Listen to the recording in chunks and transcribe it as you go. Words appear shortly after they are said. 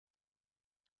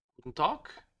Guten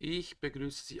Tag, ich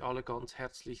begrüße Sie alle ganz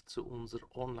herzlich zu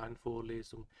unserer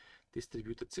Online-Vorlesung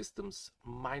Distributed Systems.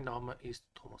 Mein Name ist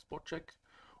Thomas Boczek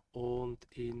und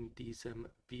in diesem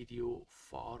Video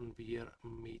fahren wir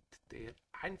mit der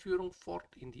Einführung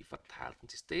fort in die verteilten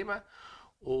Systeme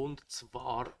und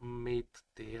zwar mit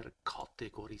der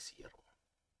Kategorisierung.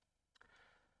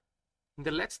 In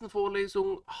der letzten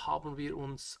Vorlesung haben wir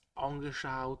uns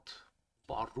angeschaut,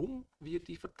 warum wir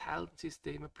die verteilten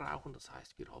Systeme brauchen. Das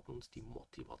heißt, wir haben uns die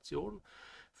Motivation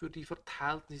für die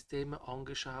verteilten Systeme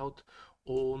angeschaut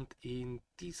und in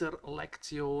dieser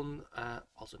Lektion,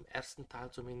 also im ersten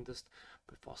Teil zumindest,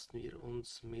 befassen wir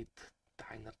uns mit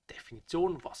einer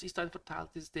Definition. Was ist ein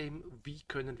verteiltes System? Wie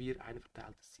können wir ein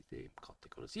verteiltes System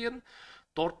kategorisieren?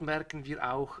 Dort merken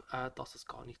wir auch, dass es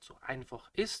gar nicht so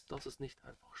einfach ist, dass es nicht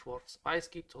einfach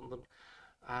schwarz-weiß gibt, sondern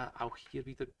auch hier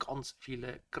wieder ganz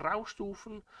viele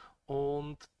Graustufen.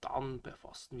 Und dann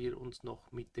befassen wir uns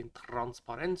noch mit den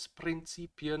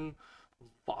Transparenzprinzipien,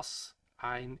 was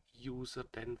ein User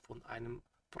denn von einem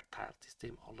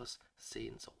Verteilsystem alles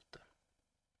sehen sollte.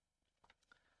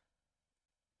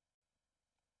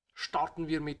 Starten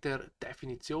wir mit der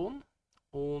Definition.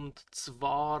 Und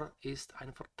zwar ist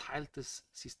ein verteiltes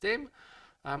System,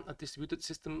 a distributed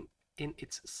system in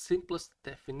its simplest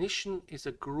definition is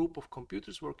a group of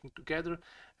computers working together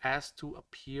as to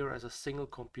appear as a single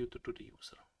computer to the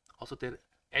user. Also der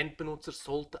Endbenutzer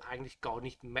sollte eigentlich gar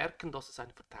nicht merken, dass es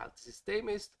ein verteiltes System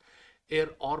ist.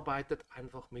 Er arbeitet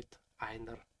einfach mit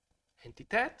einer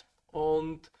Entität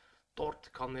und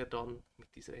dort kann er dann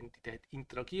mit dieser Entität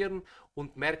interagieren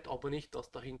und merkt aber nicht,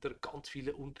 dass dahinter ganz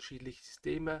viele unterschiedliche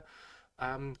Systeme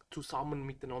zusammen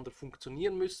miteinander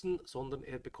funktionieren müssen, sondern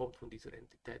er bekommt von dieser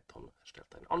Entität dann,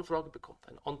 stellt eine Anfrage, bekommt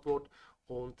eine Antwort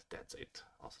und that's it.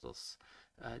 Also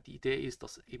die Idee ist,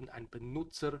 dass eben ein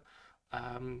Benutzer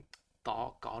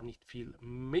da gar nicht viel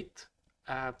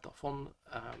davon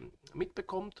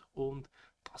mitbekommt, und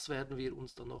das werden wir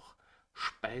uns dann noch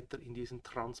später in diesen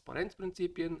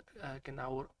Transparenzprinzipien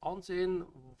genauer ansehen,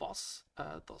 was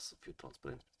das für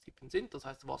Transparenzprinzipien sind, das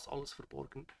heißt, was alles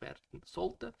verborgen werden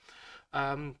sollte.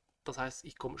 Das heißt,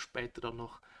 ich komme später dann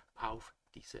noch auf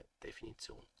diese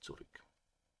Definition zurück.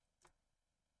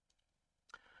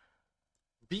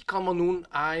 Wie kann man nun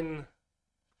ein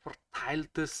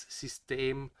verteiltes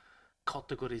System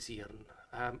kategorisieren?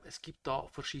 Es gibt da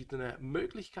verschiedene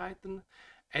Möglichkeiten.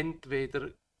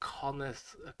 Entweder kann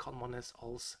man es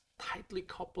als tightly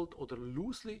coupled oder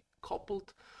loosely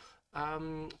coupled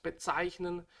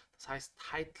bezeichnen. Das heißt,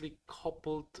 tightly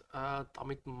coupled,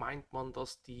 damit meint man,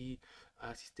 dass die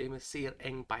Systeme sehr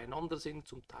eng beieinander sind,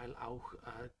 zum Teil auch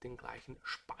den gleichen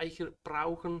Speicher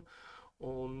brauchen.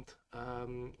 Und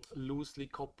loosely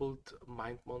coupled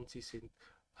meint man, sie sind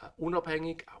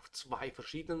unabhängig auf zwei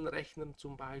verschiedenen Rechnern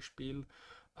zum Beispiel,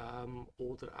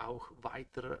 oder auch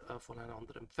weiter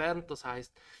voneinander entfernt. Das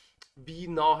heißt, wie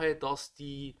nahe dass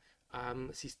die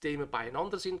Systeme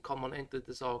beieinander sind, kann man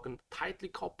entweder sagen tightly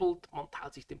coupled, man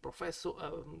teilt sich den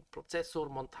Prozessor,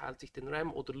 man teilt sich den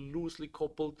RAM, oder loosely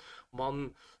coupled,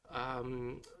 man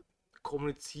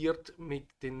kommuniziert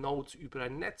mit den Nodes über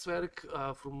ein Netzwerk,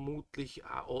 vermutlich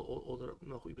oder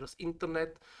noch über das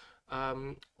Internet,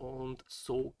 und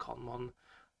so kann man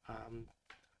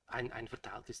ein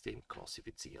verteiltes System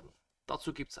klassifizieren.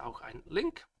 Dazu gibt es auch einen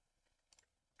Link.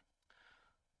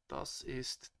 Das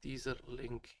ist dieser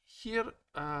Link hier.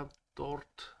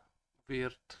 Dort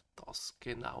wird das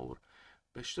genauer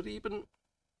beschrieben.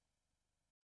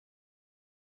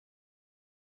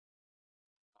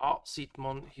 Da sieht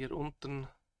man, hier unten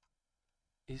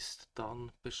ist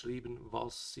dann beschrieben,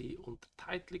 was Sie unter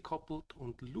tightly coupled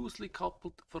und loosely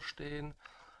coupled verstehen.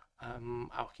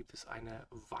 Auch gibt es eine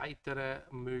weitere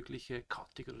mögliche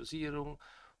Kategorisierung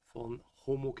von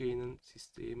homogenen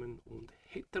Systemen und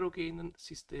heterogenen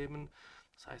Systemen.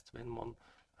 Das heißt, wenn man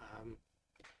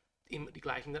immer die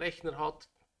gleichen Rechner hat,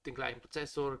 den gleichen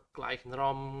Prozessor, gleichen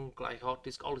RAM, gleich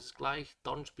Harddisk, alles ist gleich,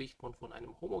 dann spricht man von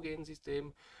einem homogenen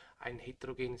System. Ein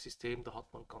heterogenes System, da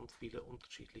hat man ganz viele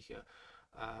unterschiedliche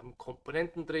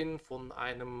Komponenten drin, von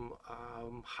einem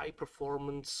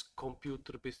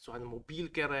High-Performance-Computer bis zu einem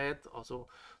Mobilgerät. Also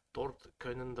dort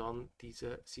können dann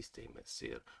diese Systeme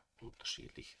sehr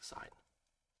unterschiedlich sein.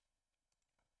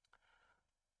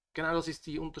 Genau, das ist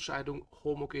die Unterscheidung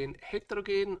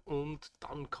homogen-heterogen, und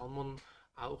dann kann man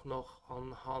auch noch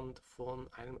anhand von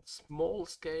einem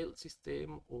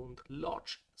Small-Scale-System und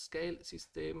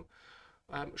Large-Scale-System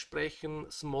sprechen.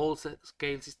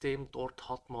 Small-Scale-System, dort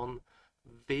hat man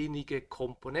wenige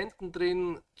Komponenten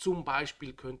drin. Zum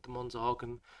Beispiel könnte man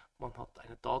sagen, man hat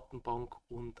eine Datenbank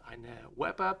und eine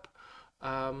Web-App.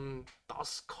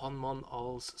 Das kann man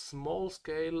als Small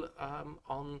Scale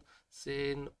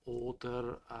ansehen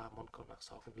oder man kann auch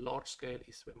sagen, Large Scale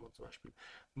ist, wenn man zum Beispiel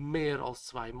mehr als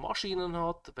zwei Maschinen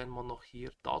hat, wenn man noch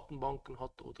hier Datenbanken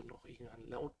hat oder noch irgendeinen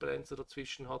Load Balancer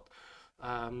dazwischen hat.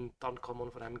 Dann kann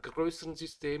man von einem größeren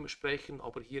System sprechen,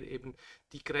 aber hier eben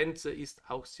die Grenze ist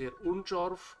auch sehr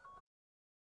unscharf.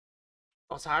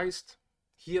 Das heißt,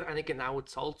 hier eine genaue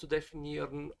Zahl zu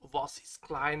definieren, was ist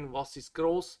klein, was ist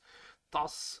groß,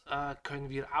 das können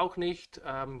wir auch nicht.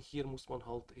 Hier muss man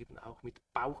halt eben auch mit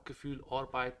Bauchgefühl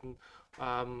arbeiten.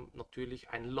 Natürlich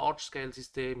ein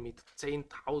Large-Scale-System mit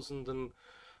Zehntausenden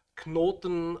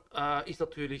Knoten ist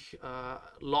natürlich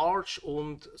large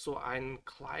und so ein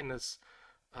kleines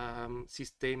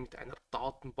System mit einer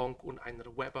Datenbank und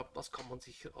einer Web-App, das kann man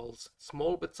sicher als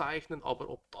small bezeichnen, aber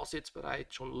ob das jetzt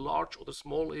bereits schon large oder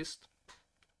small ist,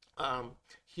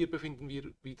 hier befinden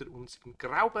wir wieder uns im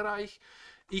Graubereich.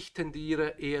 Ich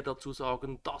tendiere eher dazu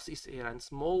sagen, das ist eher ein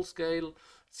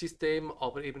Small-Scale-System,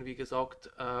 aber eben wie gesagt,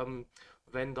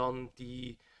 wenn dann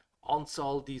die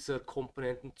Anzahl dieser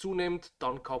Komponenten zunimmt,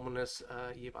 dann kann man es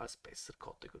jeweils besser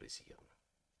kategorisieren.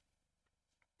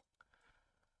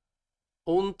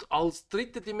 Und als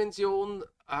dritte Dimension,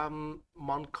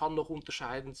 man kann noch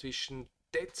unterscheiden zwischen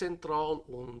dezentral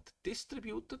und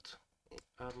distributed.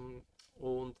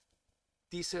 Und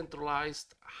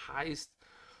decentralized heißt,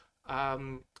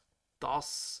 ähm,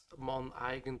 dass man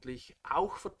eigentlich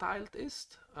auch verteilt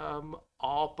ist,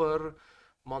 aber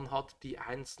man hat die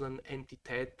einzelnen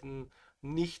Entitäten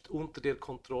nicht unter der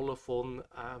Kontrolle von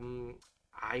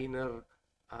einer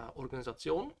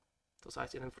Organisation. Das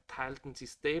heißt, in einem verteilten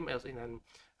System, also in einem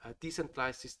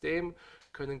Decentralized System,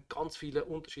 können ganz viele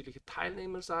unterschiedliche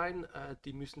Teilnehmer sein.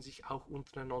 Die müssen sich auch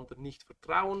untereinander nicht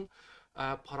vertrauen.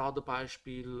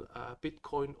 Paradebeispiel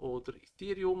Bitcoin oder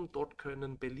Ethereum. Dort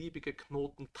können beliebige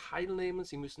Knoten teilnehmen.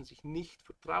 Sie müssen sich nicht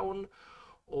vertrauen.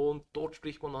 Und dort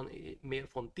spricht man dann mehr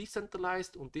von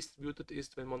Decentralized, und Distributed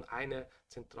ist, wenn man eine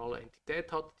zentrale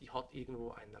Entität hat, die hat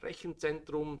irgendwo ein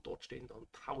Rechenzentrum, dort stehen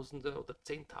dann Tausende oder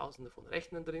Zehntausende von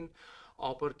Rechnern drin,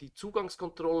 aber die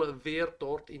Zugangskontrolle, wer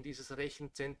dort in dieses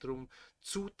Rechenzentrum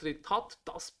Zutritt hat,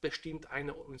 das bestimmt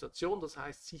eine Organisation, das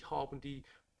heißt, sie haben die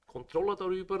Kontrolle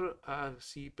darüber.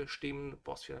 Sie bestimmen,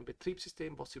 was für ein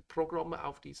Betriebssystem, was für Programme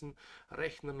auf diesen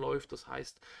Rechnern läuft. Das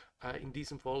heißt, in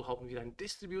diesem Fall haben wir ein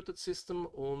Distributed System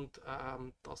und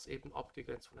das eben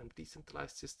abgegrenzt von einem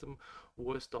Decentralized System,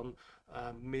 wo es dann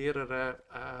mehrere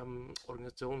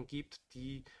Organisationen gibt,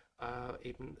 die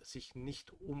eben sich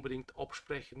nicht unbedingt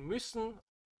absprechen müssen.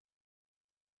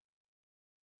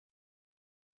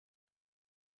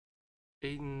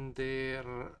 In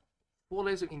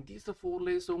dieser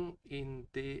Vorlesung in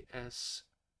DSY,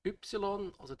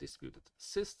 also Distributed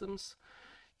Systems,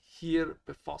 hier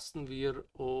befassen wir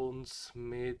uns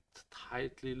mit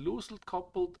tightly loosely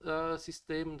coupled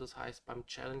Systemen. Das heißt, beim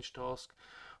Challenge Task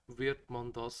wird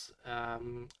man das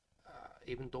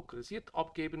eben dockerisiert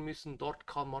abgeben müssen. Dort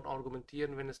kann man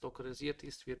argumentieren, wenn es dockerisiert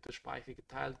ist, wird der Speicher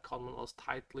geteilt, kann man als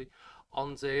tightly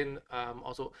ansehen.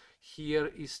 Also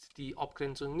hier ist die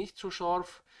Abgrenzung nicht so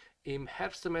scharf. Im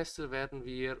Herbstsemester werden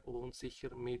wir uns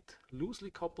sicher mit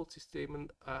loosely coupled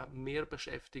Systemen mehr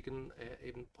beschäftigen.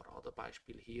 Eben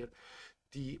Paradebeispiel hier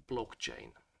die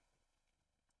Blockchain.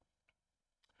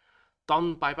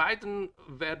 Dann bei beiden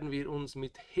werden wir uns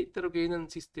mit heterogenen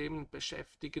Systemen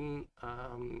beschäftigen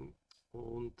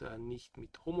und nicht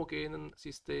mit homogenen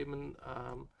Systemen.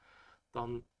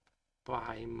 Dann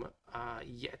beim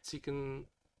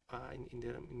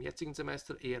im jetzigen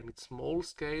Semester eher mit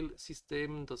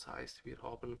Small-Scale-Systemen. Das heißt, wir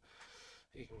haben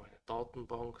irgendwo eine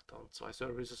Datenbank, dann zwei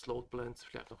Services, Load Balancers,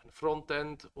 vielleicht noch ein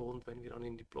Frontend, und wenn wir dann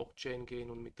in die Blockchain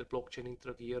gehen und mit der Blockchain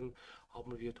interagieren,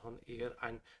 haben wir dann eher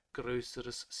ein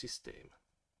größeres System.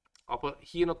 Aber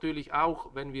hier natürlich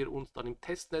auch, wenn wir uns dann im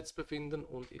Testnetz befinden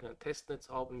und irgendein Testnetz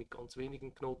haben mit ganz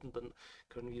wenigen Knoten, dann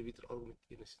können wir wieder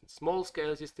argumentieren, es ist ein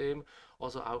Small-Scale-System,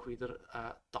 also auch wieder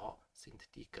da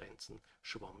sind die Grenzen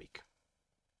schwammig.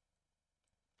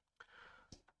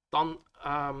 Dann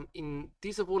in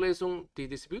dieser Vorlesung die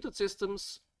Distributed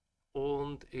Systems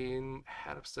und im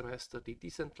Herbstsemester die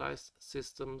Decentralized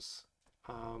Systems.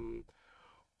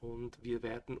 Und wir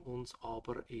werden uns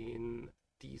aber in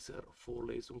dieser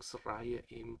Vorlesungsreihe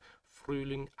im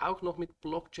Frühling auch noch mit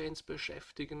Blockchains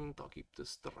beschäftigen. Da gibt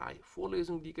es 3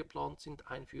 Vorlesungen, die geplant sind.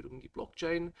 Einführung in die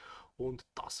Blockchain, und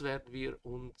das werden wir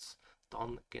uns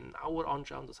dann genauer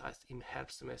anschauen. Das heißt, im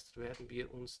Herbstsemester werden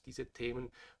wir uns diese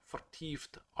Themen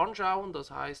vertieft anschauen.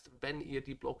 Das heißt, wenn ihr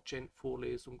die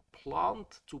Blockchain-Vorlesung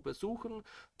plant zu besuchen,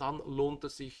 dann lohnt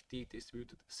es sich, die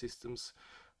Distributed Systems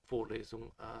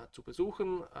Vorlesung zu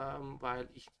besuchen, weil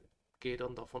ich gehe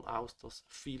dann davon aus, dass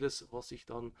vieles, was ich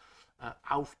dann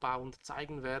aufbauend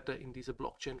zeigen werde in dieser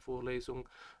Blockchain-Vorlesung,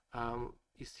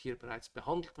 ist hier bereits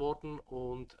behandelt worden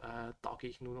und da gehe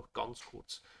ich nur noch ganz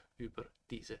kurz über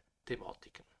diese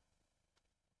Thematiken.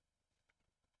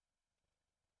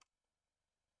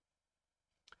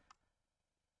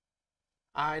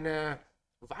 Eine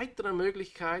weitere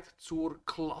Möglichkeit zur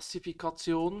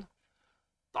Klassifikation,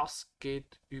 das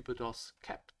geht über das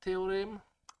CAP-Theorem.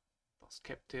 Das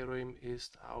CAP-Theorem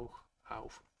ist auch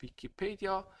auf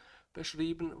Wikipedia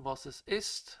beschrieben, was es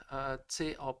ist.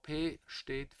 CAP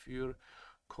steht für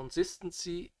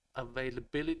Consistency,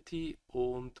 Availability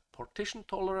und Partition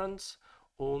Tolerance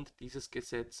und dieses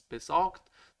Gesetz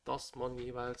besagt, dass man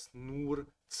jeweils nur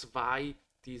 2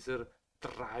 dieser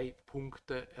 3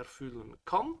 Punkte erfüllen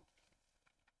kann.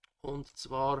 Und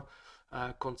zwar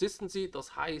Consistency,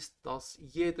 das heißt, dass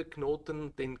jeder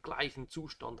Knoten den gleichen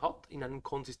Zustand hat, in einem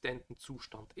konsistenten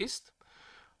Zustand ist.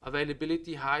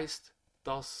 Availability heißt,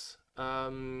 dass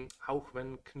auch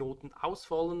wenn Knoten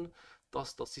ausfallen,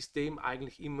 dass das System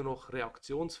eigentlich immer noch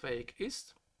reaktionsfähig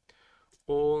ist.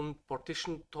 Und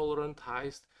Partition Tolerant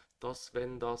heißt, dass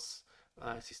wenn das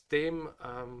System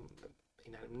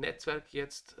in einem Netzwerk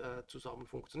jetzt zusammen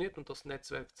funktioniert und das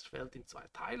Netzwerk zerfällt in 2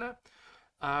 Teile,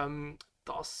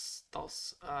 dass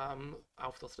das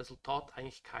auf das Resultat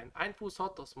eigentlich keinen Einfluss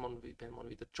hat, dass man, wenn man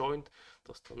wieder joint,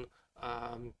 dass dann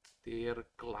der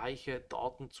gleiche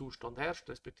Datenzustand herrscht,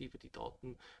 respektive die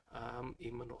Daten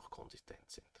immer noch konsistent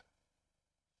sind.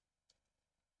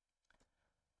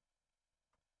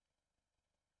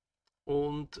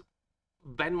 Und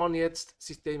wenn man jetzt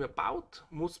Systeme baut,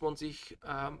 muss man sich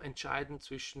entscheiden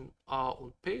zwischen A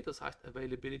und P, das heißt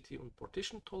Availability und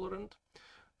Partition Tolerant.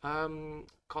 Kann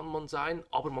man sein,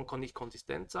 aber man kann nicht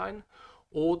konsistent sein.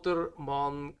 Oder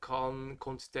man kann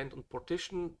konsistent und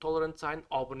partition tolerant sein,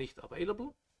 aber nicht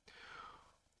available.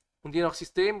 Und je nach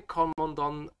System kann man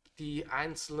dann die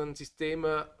einzelnen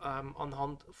Systeme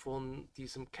anhand von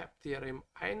diesem CAP-Theorem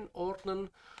einordnen.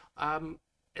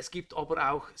 Es gibt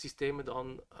aber auch Systeme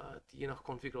dann, die je nach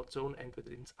Konfiguration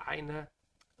entweder in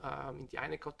die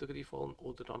eine Kategorie fallen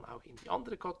oder dann auch in die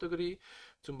andere Kategorie.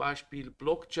 Zum Beispiel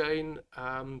Blockchain,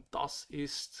 das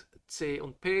ist C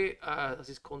und P, das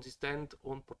ist konsistent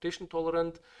und partition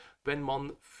tolerant, wenn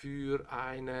man für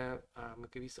eine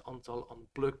gewisse Anzahl an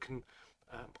Blöcken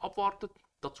abwartet.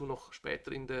 Dazu noch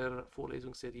später in der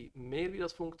Vorlesungsserie mehr, wie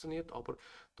das funktioniert, aber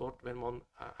dort, wenn man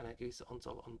eine gewisse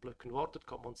Anzahl an Blöcken wartet,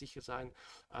 kann man sicher sein,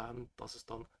 dass es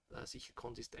dann sicher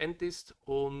konsistent ist.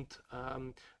 Und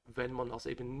wenn man das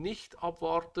eben nicht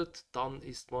abwartet, dann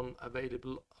ist man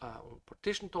available und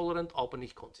partition tolerant, aber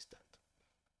nicht konsistent.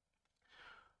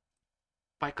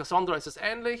 Bei Cassandra ist es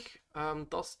ähnlich.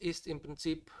 Das ist im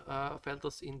Prinzip, fällt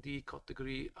das in die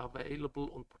Kategorie Available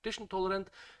und Partition Tolerant,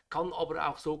 kann aber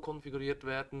auch so konfiguriert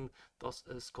werden, dass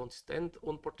es konsistent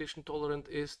und Partition Tolerant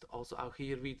ist. Also auch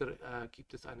hier wieder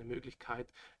gibt es eine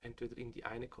Möglichkeit, entweder in die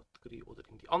eine Kategorie oder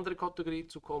in die andere Kategorie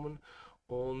zu kommen.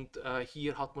 Und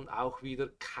hier hat man auch wieder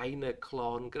keine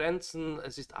klaren Grenzen.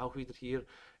 Es ist auch wieder hier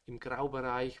im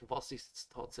Graubereich, was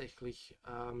ist tatsächlich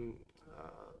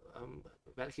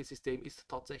welches System ist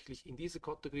tatsächlich in dieser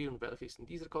Kategorie und welches in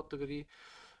dieser Kategorie.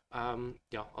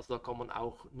 Ja, also da kann man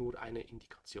auch nur eine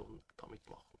Indikation damit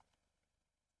machen.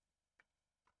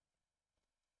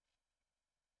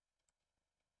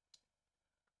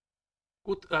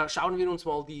 Gut, schauen wir uns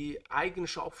mal die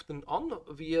Eigenschaften an.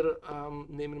 Wir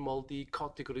nehmen mal die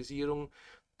Kategorisierung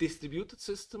Distributed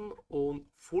System und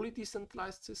Fully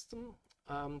Decentralized System.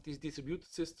 Die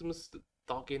Distributed Systems,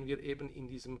 da gehen wir eben in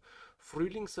diesem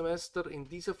Frühlingssemester in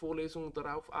dieser Vorlesung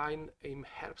darauf ein. Im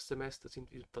Herbstsemester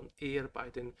sind wir dann eher bei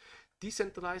den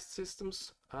Decentralized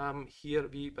Systems.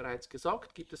 Hier, wie bereits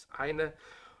gesagt, gibt es eine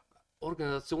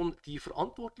Organisation, die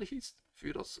verantwortlich ist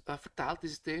für das verteilte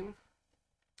System.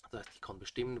 Das heißt, ich kann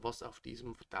bestimmen, was auf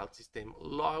diesem verteilten System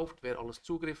läuft, wer alles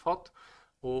Zugriff hat.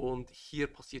 Und hier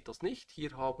passiert das nicht.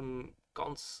 Hier haben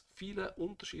ganz viele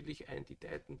unterschiedliche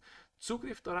Entitäten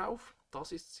Zugriff darauf.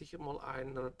 Das ist sicher mal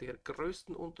einer der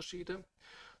größten Unterschiede.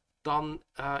 Dann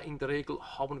in der Regel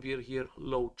haben wir hier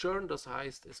Low Churn, das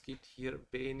heißt, es gibt hier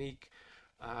wenig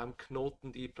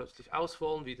Knoten, die plötzlich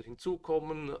ausfallen, wieder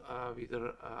hinzukommen,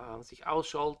 wieder sich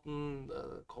ausschalten,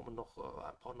 kommen noch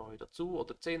ein paar neue dazu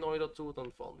oder 10 neue dazu,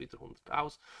 dann fallen wieder 100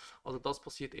 aus. Also das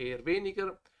passiert eher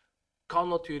weniger. Kann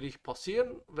natürlich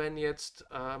passieren, wenn jetzt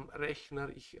Rechner,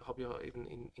 ich habe ja eben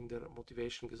in der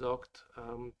Motivation gesagt,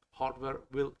 Hardware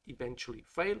will eventually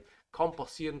fail. Kann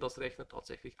passieren, dass Rechner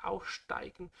tatsächlich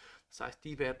aussteigen. Das heißt,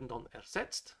 die werden dann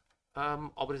ersetzt,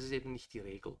 aber es ist eben nicht die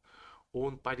Regel.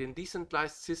 Und bei den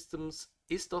Decentralized Systems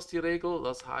ist das die Regel.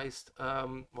 Das heißt,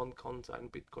 man kann seinen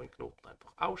Bitcoin-Knoten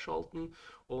einfach ausschalten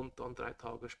und dann 3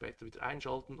 Tage später wieder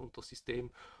einschalten und das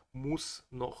System muss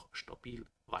noch stabil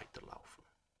weiterlaufen.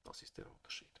 Das ist der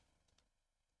Unterschied.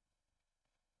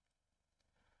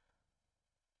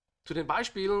 Zu den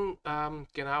Beispielen,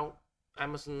 genau,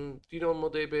 Amazon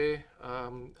DynamoDB,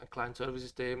 ein kleines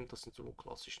Server-System, das sind so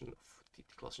die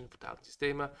klassischen verteilten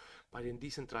Systeme. Bei den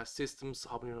Decentralized Systems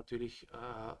haben wir natürlich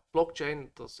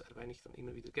Blockchain, das erwähne ich dann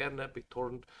immer wieder gerne.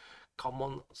 BitTorrent kann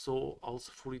man so als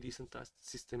Fully Decentralized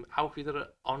System auch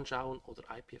wieder anschauen oder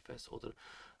IPFS oder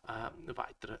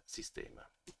weitere Systeme.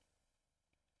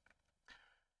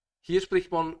 Hier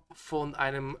spricht man von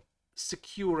einem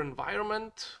Secure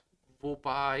Environment,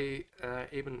 wobei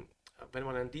eben, wenn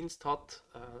man einen Dienst hat,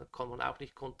 kann man auch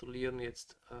nicht kontrollieren,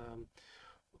 jetzt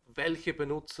welche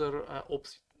Benutzer, ob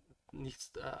sie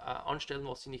nichts anstellen,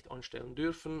 was sie nicht anstellen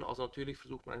dürfen. Also natürlich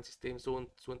versucht man ein System so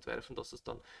zu entwerfen, dass es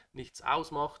dann nichts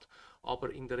ausmacht,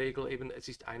 aber in der Regel eben, es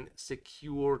ist ein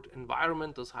Secured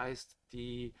Environment, das heißt,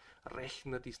 die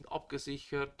Rechner, die sind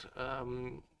abgesichert.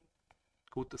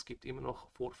 Gut, es gibt immer noch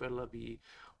Vorfälle wie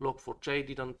Log4j,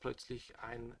 die dann plötzlich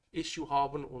ein Issue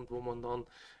haben und wo man dann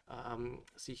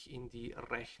sich in die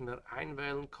Rechner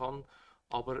einwählen kann.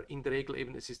 Aber in der Regel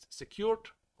eben, es ist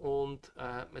secured und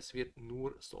es wird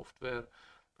nur Software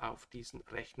auf diesen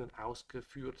Rechnern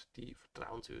ausgeführt, die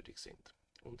vertrauenswürdig sind.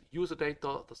 Und User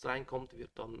Data, das reinkommt,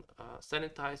 wird dann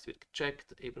sanitized, wird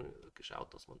gecheckt, eben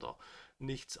geschaut, dass man da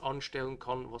nichts anstellen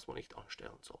kann, was man nicht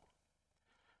anstellen soll.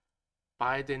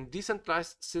 Bei den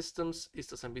Decentralized Systems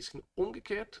ist das ein bisschen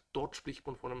umgekehrt. Dort spricht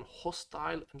man von einem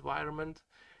Hostile Environment.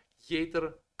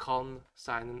 Jeder kann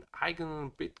seinen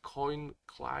eigenen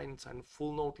Bitcoin-Client, seinen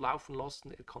Full-Node laufen lassen.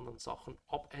 Er kann dann Sachen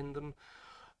abändern.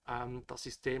 Das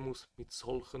System muss mit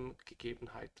solchen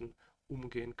Gegebenheiten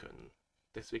umgehen können.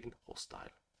 Deswegen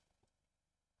Hostile.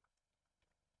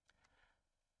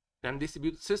 In einem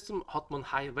Distributed System hat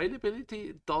man High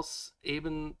Availability, das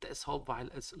eben deshalb, weil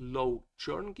es Low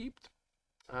Churn gibt.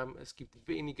 Es gibt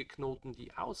wenige Knoten,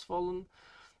 die ausfallen.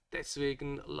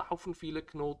 Deswegen laufen viele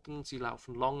Knoten, sie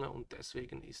laufen lange und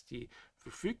deswegen ist die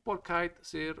Verfügbarkeit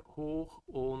sehr hoch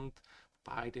und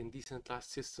bei den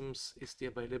Decentralized Systems ist die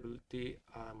Availability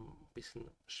ein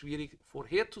bisschen schwierig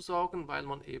vorherzusagen, weil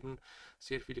man eben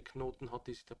sehr viele Knoten hat,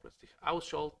 die sich da plötzlich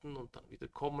ausschalten und dann wieder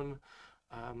kommen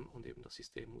und eben das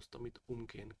System muss damit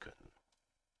umgehen können.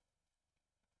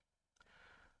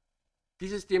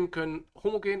 Diese Systeme können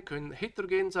homogen, können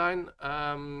heterogen sein.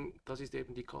 Das ist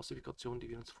eben die Klassifikation, die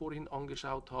wir uns vorhin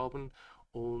angeschaut haben.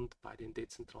 Und bei den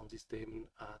dezentralen Systemen,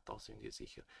 da sind wir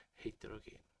sicher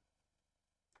heterogen.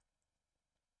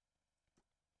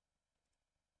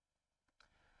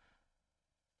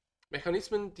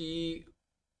 Mechanismen, die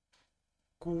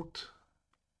gut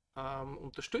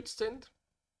unterstützt sind.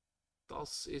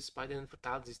 Das ist bei den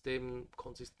verteilten Systemen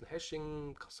Consistent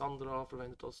Hashing, Cassandra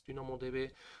verwendet das,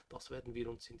 DynamoDB. Das werden wir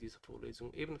uns in dieser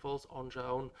Vorlesung ebenfalls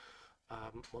anschauen.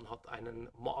 Man hat einen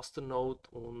Masternode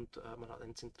und man hat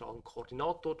einen zentralen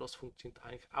Koordinator. Das funktioniert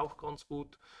eigentlich auch ganz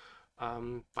gut.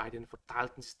 Bei den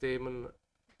verteilten Systemen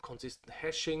Consistent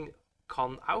Hashing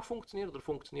kann auch funktionieren oder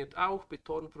funktioniert auch.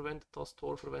 BitTorrent verwendet das,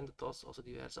 Tor verwendet das, also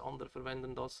diverse andere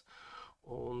verwenden das.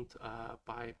 Und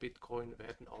bei Bitcoin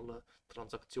werden alle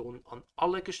Transaktionen an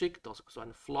alle geschickt, also so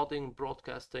ein Flooding,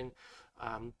 Broadcasting,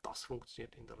 das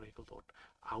funktioniert in der Regel dort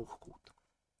auch gut.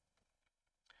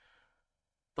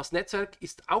 Das Netzwerk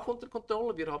ist auch unter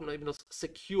Kontrolle. Wir haben eben das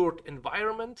Secured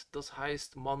Environment, das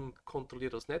heißt, man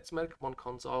kontrolliert das Netzwerk, man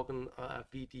kann sagen,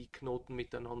 wie die Knoten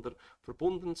miteinander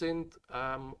verbunden sind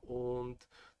und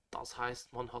das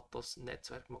heißt, man hat das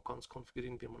Netzwerk, man kann es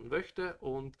konfigurieren, wie man möchte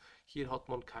und hier hat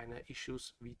man keine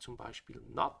Issues wie zum Beispiel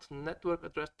NAT, Network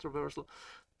Address Traversal.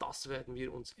 Das werden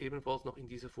wir uns ebenfalls noch in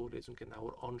dieser Vorlesung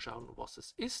genauer anschauen, was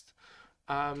es ist.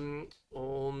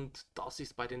 Und das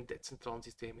ist bei den dezentralen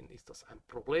Systemen ist das ein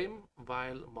Problem,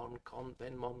 weil man kann,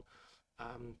 wenn man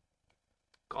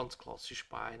ganz klassisch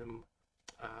bei einem,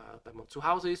 wenn man zu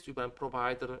Hause ist, über einen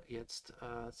Provider jetzt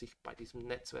sich bei diesem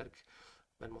Netzwerk,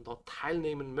 wenn man dort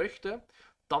teilnehmen möchte,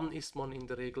 dann ist man in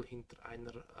der Regel hinter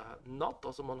einer NAT,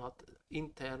 also man hat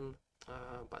intern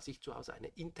bei sich zu Hause eine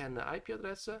interne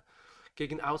IP-Adresse.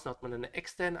 Gegen außen hat man eine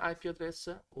externe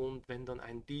IP-Adresse und wenn dann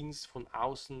ein Dienst von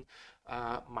außen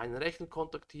meinen Rechner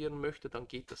kontaktieren möchte, dann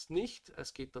geht das nicht.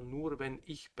 Es geht dann nur, wenn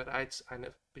ich bereits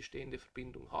eine bestehende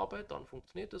Verbindung habe, dann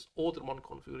funktioniert es. Oder man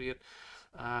konfiguriert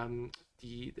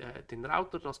den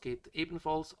Router, das geht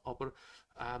ebenfalls, aber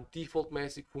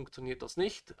defaultmäßig funktioniert das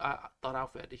nicht.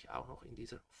 Darauf werde ich auch noch in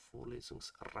dieser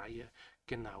Vorlesungsreihe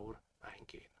genauer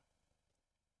eingehen.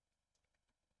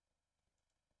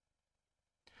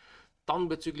 Dann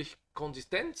bezüglich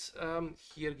Konsistenz,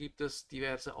 hier gibt es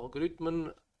diverse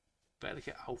Algorithmen,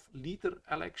 welche auf Leader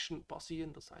Election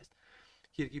basieren. Das heißt,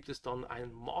 hier gibt es dann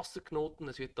einen Masterknoten.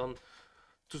 Es wird dann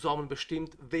zusammen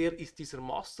bestimmt, wer ist dieser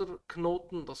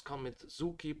Masterknoten. Das kann mit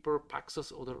Zookeeper,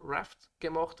 Paxos oder Raft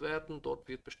gemacht werden. Dort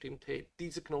wird bestimmt, hey,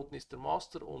 dieser Knoten ist der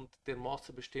Master und der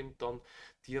Master bestimmt dann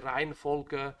die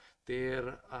Reihenfolge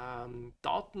der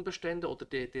Datenbestände oder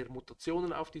der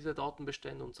Mutationen auf diese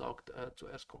Datenbestände und sagt,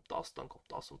 zuerst kommt das, dann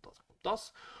kommt das und dann kommt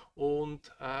das.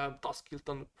 Und das gilt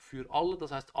dann für alle.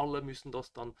 Das heißt, alle müssen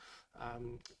das dann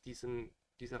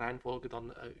diese Reihenfolge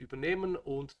dann übernehmen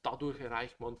und dadurch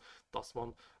erreicht man, dass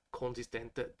man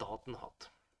konsistente Daten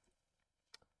hat.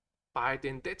 Bei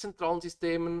den dezentralen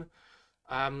Systemen,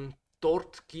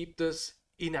 dort gibt es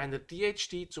in einer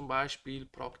DHT zum Beispiel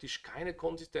praktisch keine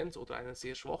Konsistenz oder eine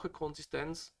sehr schwache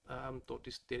Konsistenz. Dort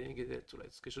ist derjenige, der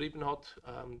zuletzt geschrieben hat,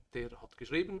 der hat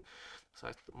geschrieben. Das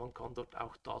heißt, man kann dort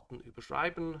auch Daten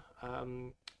überschreiben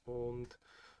und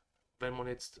wenn man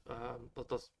jetzt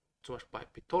das zum Beispiel bei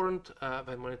BitTorrent,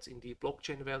 wenn man jetzt in die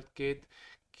Blockchain-Welt geht,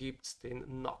 gibt es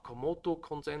den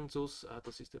Nakamoto-Konsensus,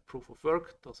 das ist der Proof of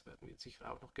Work, das werden wir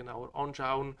sicher auch noch genauer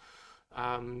anschauen.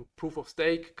 Proof of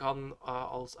Stake kann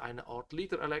als eine Art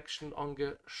Leader Election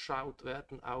angeschaut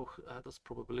werden, auch das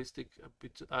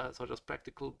das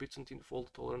Practical Byzantine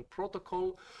Fault Tolerant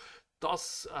Protocol.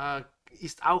 Das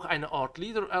ist auch eine Art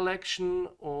Leader Election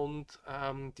und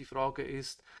die Frage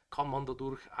ist, kann man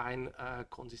dadurch ein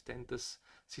konsistentes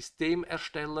System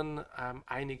erstellen?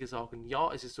 Einige sagen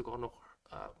ja, es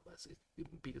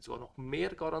bietet sogar noch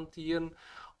mehr Garantien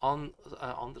an.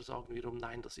 Andere sagen wiederum,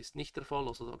 nein, das ist nicht der Fall.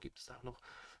 Also da gibt es auch noch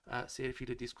sehr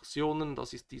viele Diskussionen.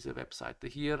 Das ist diese Webseite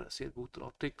hier, sehr guter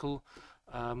Artikel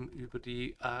über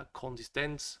die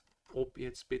Konsistenz, ob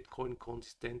jetzt Bitcoin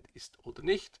konsistent ist oder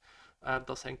nicht.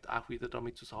 Das hängt auch wieder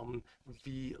damit zusammen,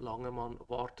 wie lange man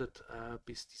wartet,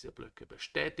 bis diese Blöcke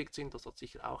bestätigt sind. Das hat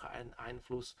sicher auch einen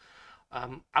Einfluss.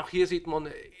 Auch hier sieht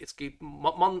man,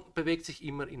 man bewegt sich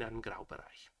immer in einem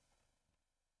Graubereich.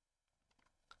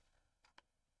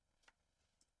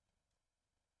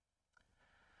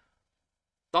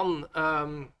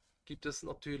 Dann gibt es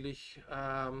natürlich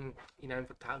in einem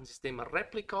verteilten System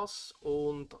Replikas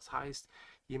und das heißt,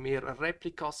 je mehr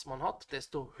Replikas man hat,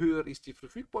 desto höher ist die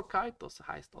Verfügbarkeit. Das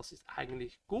heißt, das ist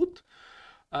eigentlich gut.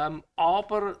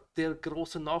 Aber der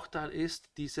große Nachteil ist,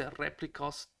 diese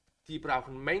Replikas, die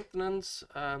brauchen Maintenance.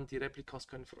 Die Replikas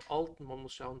können veralten. Man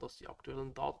muss schauen, dass die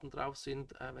aktuellen Daten drauf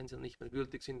sind. Wenn sie nicht mehr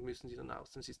gültig sind, müssen sie dann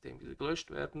aus dem System wieder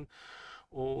gelöscht werden.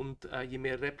 Und je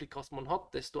mehr Replikas man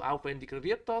hat, desto aufwendiger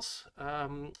wird das.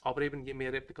 Aber eben je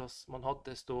mehr Replikas man hat,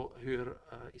 desto höher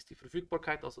ist die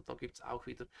Verfügbarkeit. Also da gibt es auch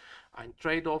wieder ein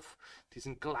Trade-off.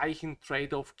 Diesen gleichen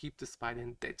Trade-off gibt es bei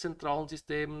den dezentralen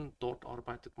Systemen. Dort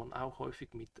arbeitet man auch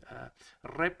häufig mit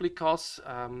Replikas.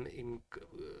 Im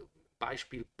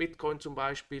Beispiel Bitcoin zum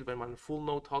Beispiel, wenn man einen Full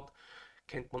Node hat,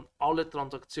 kennt man alle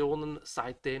Transaktionen,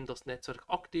 seitdem das Netzwerk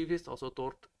aktiv ist. Also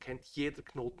dort kennt jeder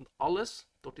Knoten alles.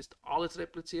 Dort ist alles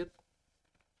repliziert.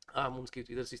 Und es gibt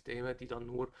wieder Systeme, die dann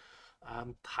nur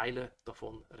Teile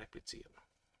davon replizieren.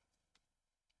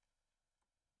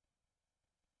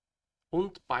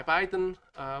 Und bei beiden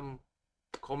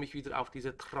komme ich wieder auf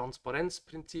diese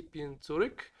Transparenzprinzipien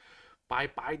zurück. Bei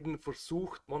beiden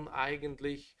versucht man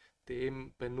eigentlich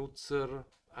dem Benutzer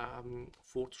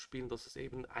vorzuspielen, dass es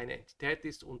eben eine Entität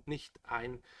ist und nicht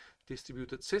ein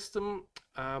Distributed System.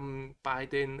 Bei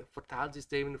den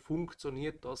Verteilsystemen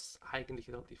funktioniert das eigentlich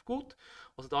relativ gut.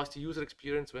 Also da ist die User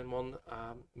Experience, wenn man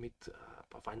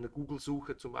auf einer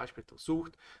Google-Suche zum Beispiel etwas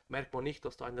sucht, merkt man nicht,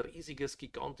 dass da ein riesiges,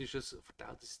 gigantisches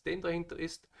verteiltes System dahinter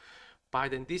ist. Bei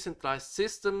den Decentralized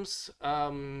Systems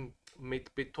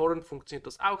mit BitTorrent funktioniert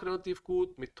das auch relativ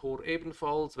gut, mit Tor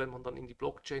ebenfalls. Wenn man dann in die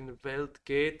Blockchain-Welt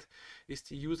geht, ist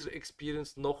die User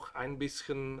Experience noch ein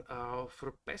bisschen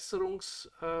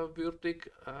verbesserungswürdig,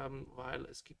 weil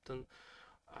es gibt dann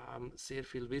sehr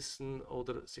viel Wissen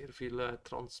oder sehr viele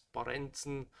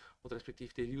Transparenzen oder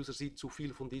respektive der User sieht zu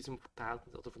viel von diesem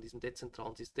verteilten oder von diesem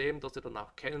dezentralen System, dass er dann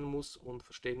auch kennen muss und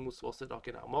verstehen muss, was er da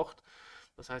genau macht.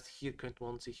 Das heißt, hier könnte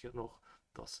man sicher noch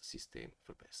das System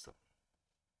verbessern.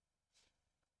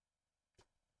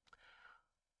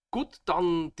 Gut,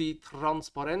 dann die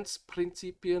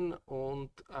Transparenzprinzipien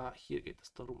und hier geht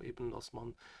es darum eben, dass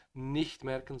man nicht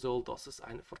merken soll, dass es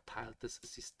ein verteiltes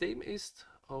System ist.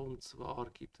 Und zwar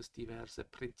gibt es diverse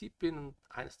Prinzipien.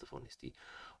 Eines davon ist die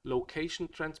Location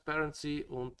Transparency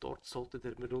und dort sollte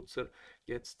der Benutzer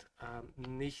jetzt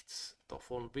nichts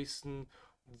davon wissen,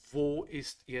 wo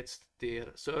ist jetzt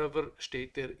der Server,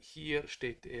 steht er hier,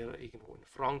 steht er irgendwo in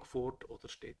Frankfurt oder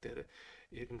steht er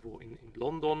irgendwo in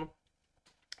London.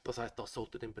 Das heißt, das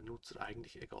sollte dem Benutzer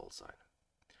eigentlich egal sein.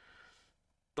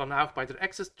 Dann auch bei der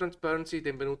Access Transparency,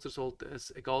 dem Benutzer sollte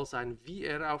es egal sein, wie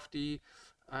er auf die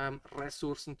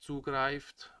Ressourcen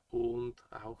zugreift, und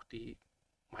auch die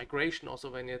Migration,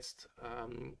 also wenn jetzt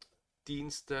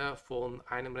Dienste von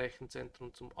einem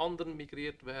Rechenzentrum zum anderen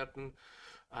migriert werden,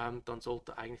 dann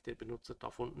sollte eigentlich der Benutzer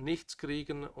davon nichts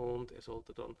kriegen, und er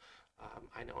sollte dann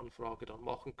eine Anfrage dann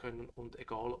machen können, und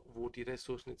egal wo die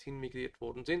Ressourcen jetzt hin migriert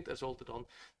worden sind, er sollte dann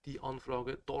die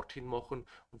Anfrage dorthin machen,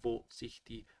 wo sich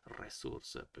die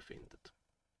Ressource befindet.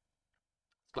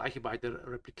 Das gleiche bei der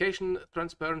Replication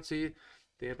Transparency.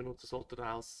 Der Benutzer sollte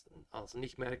also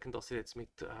nicht merken, dass er jetzt mit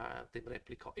dem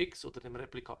Replika X oder dem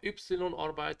Replika Y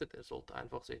arbeitet. Er sollte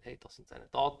einfach sehen, hey, das sind seine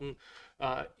Daten.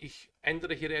 Ich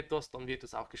ändere hier etwas, dann wird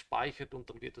es auch gespeichert, und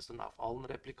dann wird es dann auf allen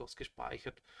Replikas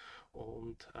gespeichert,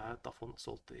 und davon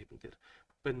sollte eben der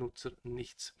Benutzer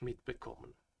nichts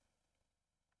mitbekommen.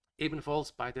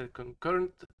 Ebenfalls bei der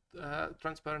Concurrency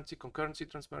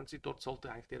Transparency, dort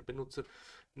sollte eigentlich der Benutzer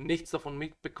nichts davon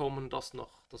mitbekommen, dass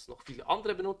es noch viele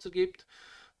andere Benutzer gibt.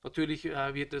 Natürlich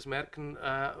wird er es merken,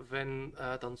 wenn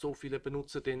dann so viele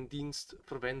Benutzer den Dienst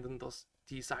verwenden, dass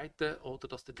die Seite oder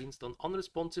dass der Dienst dann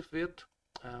unresponsive wird.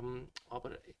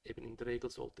 Aber eben in der Regel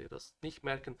sollte er das nicht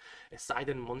merken, es sei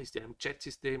denn, man ist ja im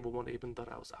Chat-System, wo man eben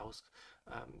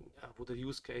wo der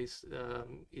Use Case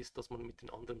ist, dass man mit den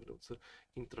anderen Benutzern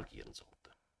interagieren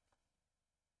sollte.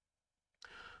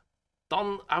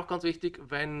 Dann auch ganz wichtig,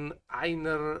 wenn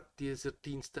einer dieser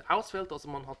Dienste ausfällt, also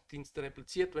man hat Dienste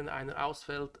repliziert, wenn einer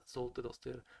ausfällt, sollte das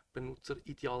der Benutzer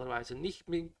idealerweise nicht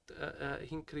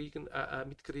mitkriegen.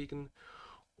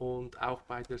 Und auch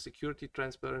bei der Security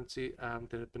Transparency,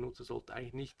 der Benutzer sollte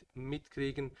eigentlich nicht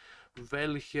mitkriegen,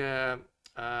 welche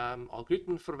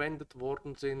Algorithmen verwendet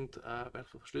worden sind,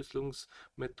 welche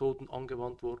Verschlüsselungsmethoden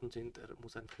angewandt worden sind. Er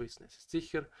muss einfach wissen, es ist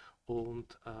sicher,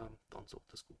 und dann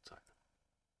sollte es gut sein.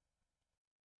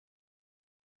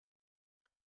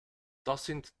 Das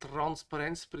sind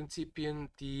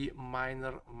Transparenzprinzipien, die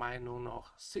meiner Meinung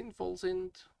nach sinnvoll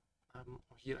sind.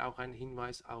 Hier auch ein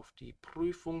Hinweis auf die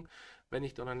Prüfung. Wenn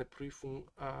ich dann eine Prüfung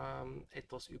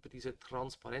etwas über diese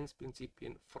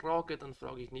Transparenzprinzipien frage, dann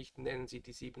frage ich nicht, nennen Sie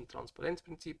die 7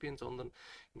 Transparenzprinzipien, sondern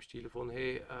im Stile von,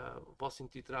 hey, was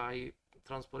sind die 3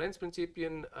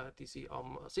 Transparenzprinzipien, die Sie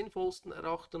am sinnvollsten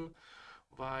erachten?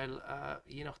 Weil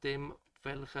je nachdem,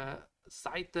 welche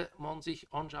Seite man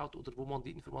sich anschaut oder wo man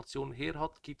die Informationen her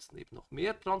hat, gibt es eben noch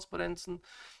mehr Transparenzen.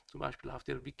 Zum Beispiel auf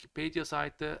der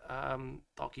Wikipedia-Seite, da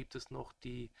gibt es noch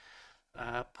die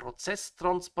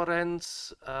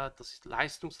Prozesstransparenz, das ist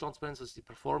Leistungstransparenz, das ist die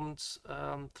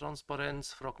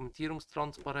Performance-Transparenz,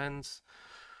 Fragmentierungstransparenz,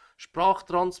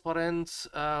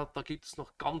 Sprachtransparenz, da gibt es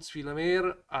noch ganz viele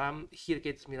mehr. Hier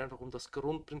geht es mir einfach um das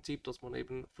Grundprinzip, dass man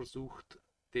eben versucht,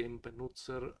 dem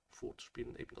Benutzer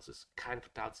vorzuspielen, eben, dass es kein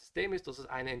verteiltes System ist, dass es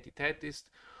eine Entität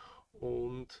ist,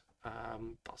 und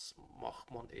das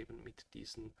macht man eben mit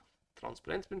diesen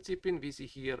Transparenzprinzipien, wie sie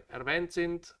hier erwähnt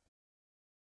sind.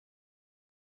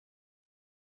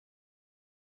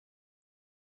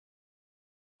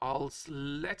 Als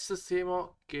letztes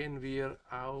Thema gehen wir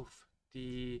auf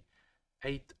die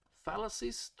 8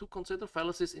 Fallacies to consider,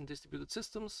 Fallacies in Distributed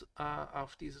Systems,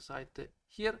 auf dieser Seite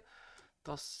hier.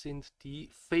 Das sind die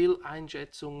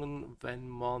Fehleinschätzungen, wenn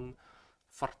man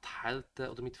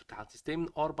verteilte oder mit verteilten Systemen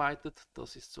arbeitet.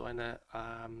 Das ist so eine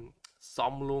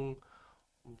Sammlung,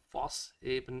 was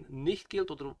eben nicht gilt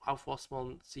oder auf was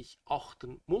man sich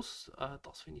achten muss.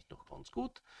 Das finde ich noch ganz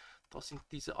gut. Das sind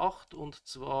diese 8, und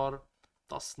zwar: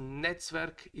 Das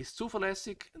Netzwerk ist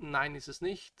zuverlässig. Nein, ist es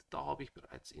nicht. Da habe ich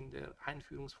bereits in der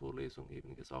Einführungsvorlesung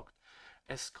eben gesagt,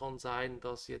 es kann sein,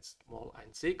 dass jetzt mal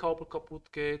ein Seekabel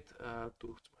kaputt geht,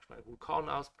 durch zum Beispiel einen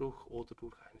Vulkanausbruch oder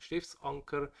durch einen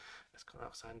Schiffsanker. Es kann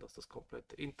auch sein, dass das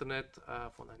komplette Internet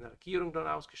von einer Regierung dann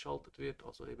ausgeschaltet wird.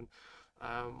 Also eben,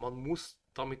 man muss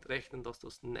damit rechnen, dass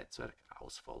das Netzwerk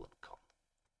ausfallen kann.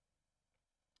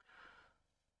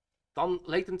 Dann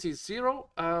Latency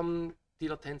Zero. Die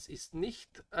Latenz ist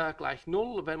nicht gleich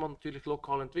 0. Wenn man natürlich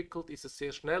lokal entwickelt, ist es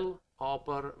sehr schnell,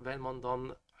 aber wenn man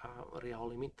dann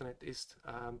real im Internet ist,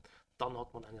 dann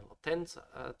hat man eine Latenz,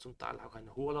 zum Teil auch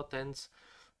eine hohe Latenz.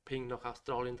 Ping nach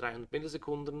Australien 300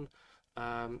 Millisekunden.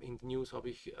 In den News habe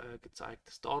ich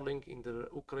gezeigt, Starlink in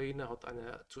der Ukraine hat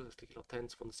eine zusätzliche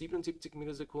Latenz von 77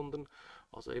 Millisekunden.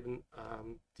 Also eben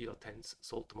die Latenz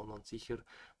sollte man dann sicher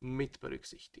mit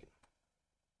berücksichtigen.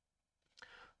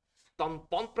 Dann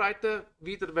Bandbreite,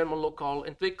 wieder wenn man lokal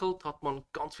entwickelt, hat man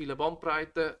ganz viele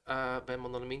Bandbreite, wenn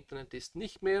man dann im Internet ist,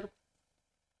 nicht mehr.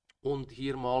 Und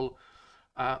hier mal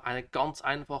eine ganz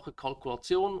einfache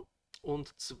Kalkulation.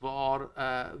 und zwar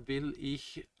will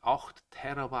ich 8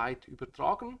 Terabyte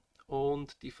übertragen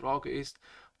und die Frage ist,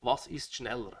 was ist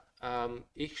schneller?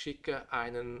 Ich schicke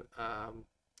einen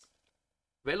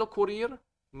Velokurier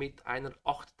mit einer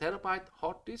 8 Terabyte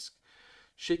Harddisk,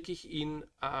 schicke ich ihn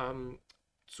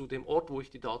zu dem Ort, wo ich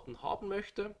die Daten haben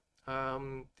möchte.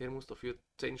 Der muss dafür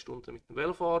 10 Stunden mit dem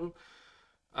Velo fahren.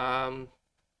 Ähm,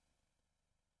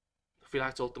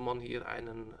 Vielleicht sollte man hier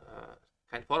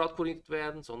kein Fahrrad kuriert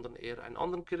werden, sondern eher einen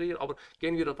anderen Kurier. Aber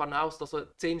gehen wir davon aus, dass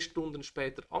er 10 Stunden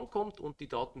später ankommt und die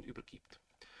Daten übergibt.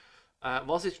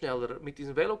 Was ist schneller? Mit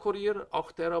diesem Velokurier,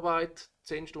 8 Terabyte,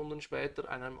 10 Stunden später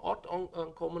an einem Ort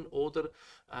ankommen oder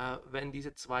wenn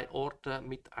diese zwei Orte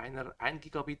mit einer 1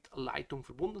 Gigabit Leitung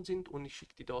verbunden sind und ich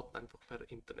schicke die Daten einfach per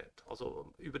Internet,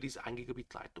 also über diese 1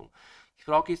 Gigabit Leitung. Die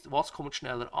Frage ist, was kommt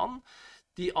schneller an?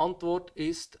 Die Antwort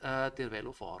ist der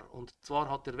Velofahrer. Und zwar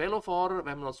hat der Velofahrer,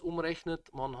 wenn man das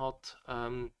umrechnet, man hat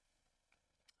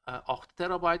 8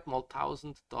 Terabyte mal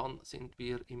 1000, dann sind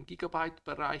wir im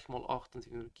Gigabyte-Bereich, mal 8, dann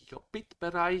sind wir im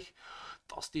Gigabit-Bereich.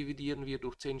 Das dividieren wir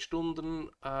durch 10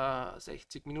 Stunden,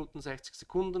 60 Minuten, 60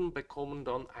 Sekunden, bekommen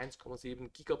dann 1,7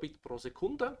 Gigabit pro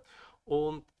Sekunde.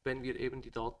 Und wenn wir eben die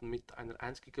Daten mit einer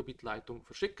 1 Gigabit Leitung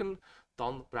verschicken,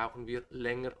 dann brauchen wir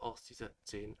länger als diese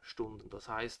 10 Stunden. Das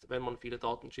heißt, wenn man viele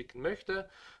Daten schicken möchte,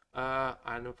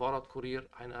 einem Fahrradkurier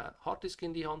eine Harddisk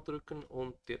in die Hand drücken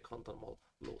und der kann dann mal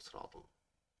losradeln.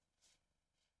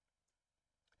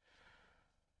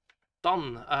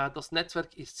 Dann, das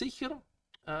Netzwerk ist sicher,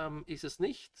 ist es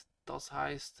nicht. Das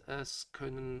heißt, es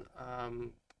können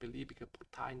beliebige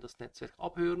Parteien das Netzwerk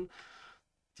abhören.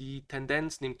 Die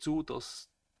Tendenz nimmt zu, dass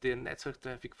der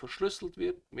Netzwerktraffic verschlüsselt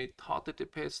wird mit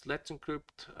HTTPS, Let's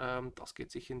Encrypt. Das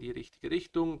geht sicher in die richtige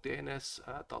Richtung. DNS,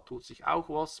 da tut sich auch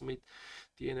was mit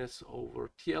DNS over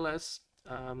TLS.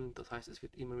 Das heißt, es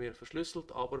wird immer mehr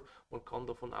verschlüsselt, aber man kann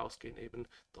davon ausgehen, eben,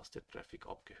 dass der Traffic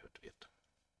abgehört wird.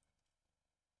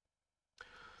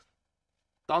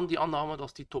 Dann die Annahme,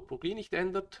 dass die Topologie nicht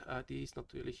ändert, die ist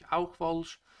natürlich auch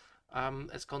falsch.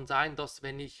 Es kann sein, dass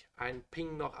wenn ich ein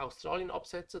Ping nach Australien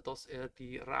absetze, dass er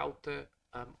die Route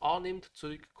A nimmt,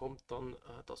 zurückkommt dann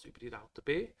das über die Route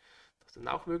B. Das ist dann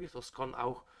auch möglich. Das kann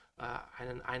auch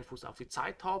einen Einfluss auf die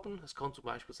Zeit haben. Es kann zum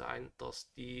Beispiel sein,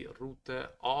 dass die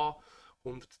Route A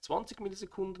 120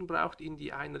 Millisekunden braucht in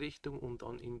die eine Richtung und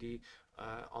dann in die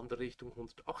andere Richtung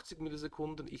 180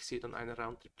 Millisekunden. Ich sehe dann eine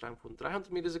Roundtrip-Time von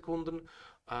 300 Millisekunden.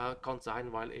 Kann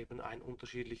sein, weil eben ein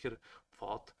unterschiedlicher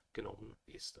Pfad genommen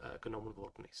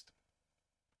worden ist.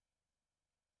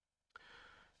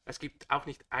 Es gibt auch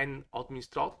nicht einen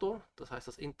Administrator, das heißt,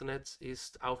 das Internet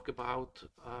ist aufgebaut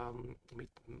mit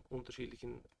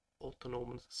unterschiedlichen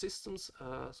autonomen Systems,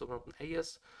 sogenannten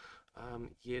AS.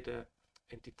 Jede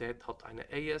Entität hat eine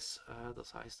AS,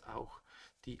 das heißt auch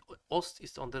die Ost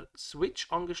ist an der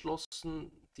Switch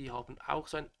angeschlossen, die haben auch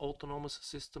so ein autonomes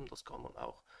System, das kann man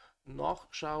auch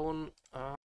nachschauen.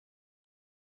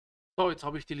 So, jetzt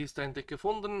habe ich die Liste endlich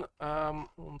gefunden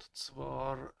und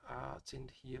zwar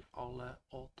sind hier alle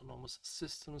Autonomous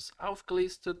Systems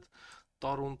aufgelistet,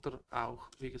 darunter auch,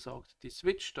 wie gesagt, die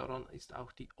Switch, daran ist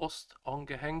auch die Ost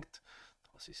angehängt,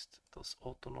 das ist das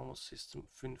Autonomous System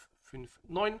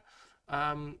 559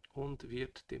 und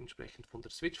wird dementsprechend von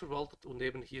der Switch verwaltet und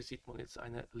eben hier sieht man jetzt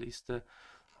eine Liste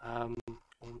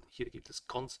und hier gibt es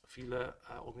ganz viele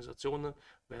Organisationen,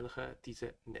 welche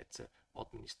diese Netze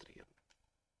administrieren.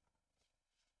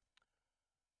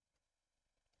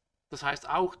 Das heißt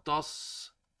auch,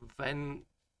 dass wenn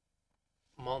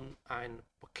man ein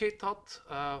Paket hat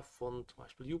von zum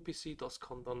Beispiel UPC, das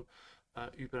kann dann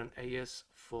über ein AS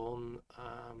von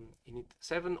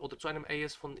Init7 oder zu einem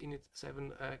AS von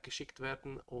Init7 geschickt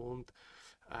werden und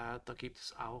da gibt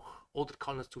es auch, oder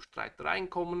kann es zu Streitereien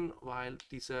kommen, weil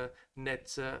diese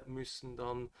Netze müssen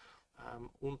dann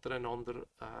untereinander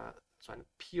so ein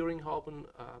Peering haben.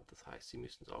 Das heißt, sie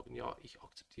müssen sagen, ja, ich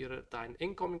akzeptiere dein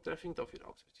Incoming Traffic, dafür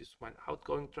akzeptierst du mein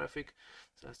Outgoing Traffic.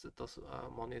 Das heißt, dass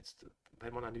man jetzt,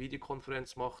 wenn man eine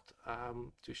Videokonferenz macht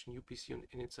zwischen UPC und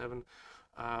Init7,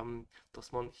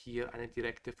 dass man hier eine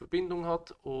direkte Verbindung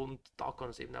hat und da kann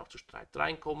es eben auch zu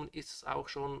Streitereien kommen. Ist es auch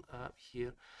schon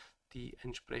hier die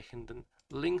entsprechenden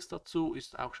Links dazu,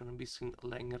 ist auch schon ein bisschen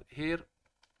länger her.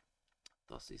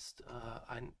 Das ist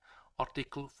ein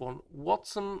Artikel von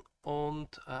Watson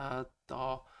und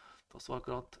das war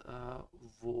gerade,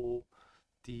 wo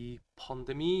die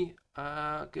Pandemie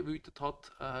gewütet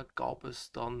hat, gab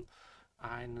es dann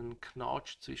einen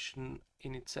Knatsch zwischen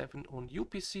Init7 und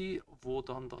UPC, wo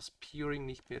dann das Peering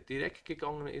nicht mehr direkt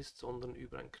gegangen ist, sondern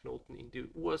über einen Knoten in die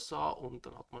USA und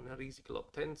dann hat man eine riesige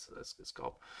Latenz. Es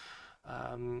gab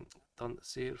dann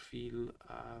sehr viel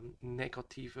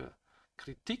negative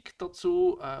Kritik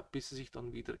dazu, bis sie sich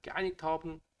dann wieder geeinigt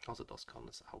haben. Also das kann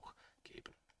es auch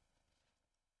geben.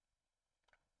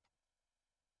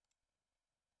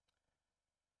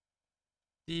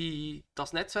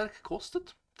 Das Netzwerk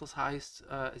kostet, das heißt,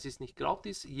 es ist nicht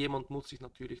gratis. Jemand muss sich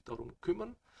natürlich darum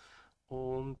kümmern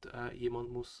und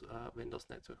jemand muss, wenn das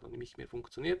Netzwerk dann nicht mehr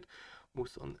funktioniert,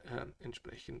 muss dann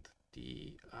entsprechend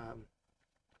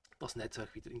das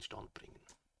Netzwerk wieder instand bringen.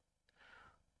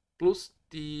 Plus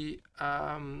der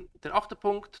achte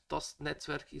Punkt, das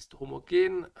Netzwerk ist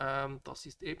homogen, das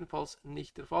ist ebenfalls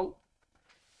nicht der Fall.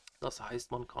 Das heißt,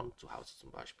 man kann zu Hause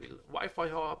zum Beispiel Wi-Fi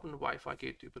haben. Wi-Fi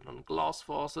geht über eine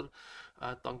Glasfaser,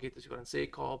 dann geht es über ein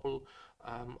Seekabel.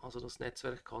 Also das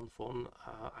Netzwerk kann von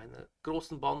einer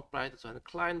großen Bandbreite zu einer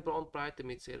kleinen Bandbreite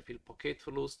mit sehr viel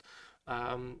Paketverlust.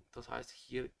 Das heißt,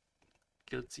 hier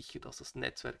gilt sicher, dass das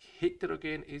Netzwerk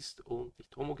heterogen ist und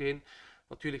nicht homogen.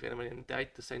 Natürlich, wenn man in einem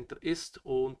Datacenter ist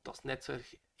und das Netzwerk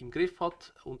im Griff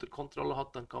hat, unter Kontrolle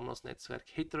hat, dann kann man das Netzwerk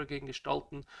heterogen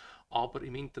gestalten, aber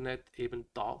im Internet eben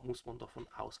da muss man davon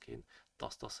ausgehen,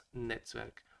 dass das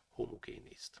Netzwerk homogen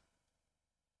ist.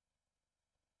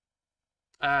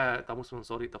 Da muss man,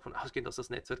 sorry, davon ausgehen, dass das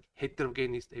Netzwerk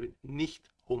heterogen ist, eben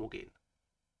nicht homogen.